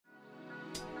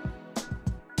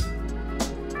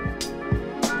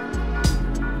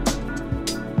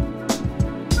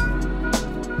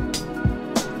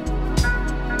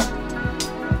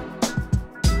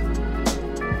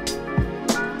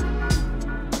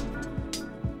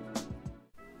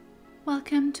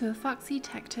Welcome to a Foxy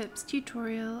Tech Tips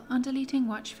tutorial on deleting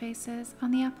watch faces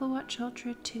on the Apple Watch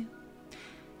Ultra 2.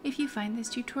 If you find this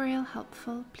tutorial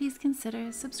helpful, please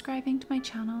consider subscribing to my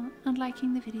channel and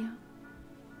liking the video.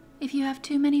 If you have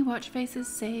too many watch faces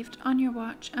saved on your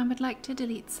watch and would like to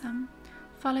delete some,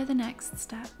 follow the next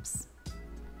steps.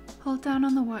 Hold down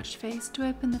on the watch face to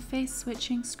open the face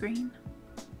switching screen.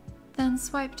 Then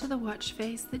swipe to the watch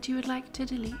face that you would like to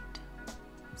delete.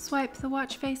 Swipe the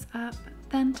watch face up,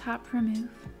 then tap Remove.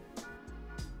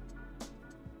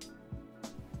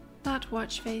 That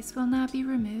watch face will now be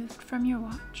removed from your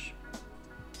watch.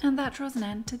 And that draws an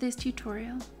end to this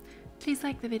tutorial. Please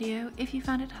like the video if you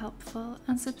found it helpful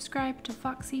and subscribe to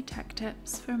Foxy Tech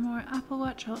Tips for more Apple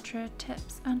Watch Ultra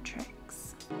tips and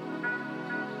tricks.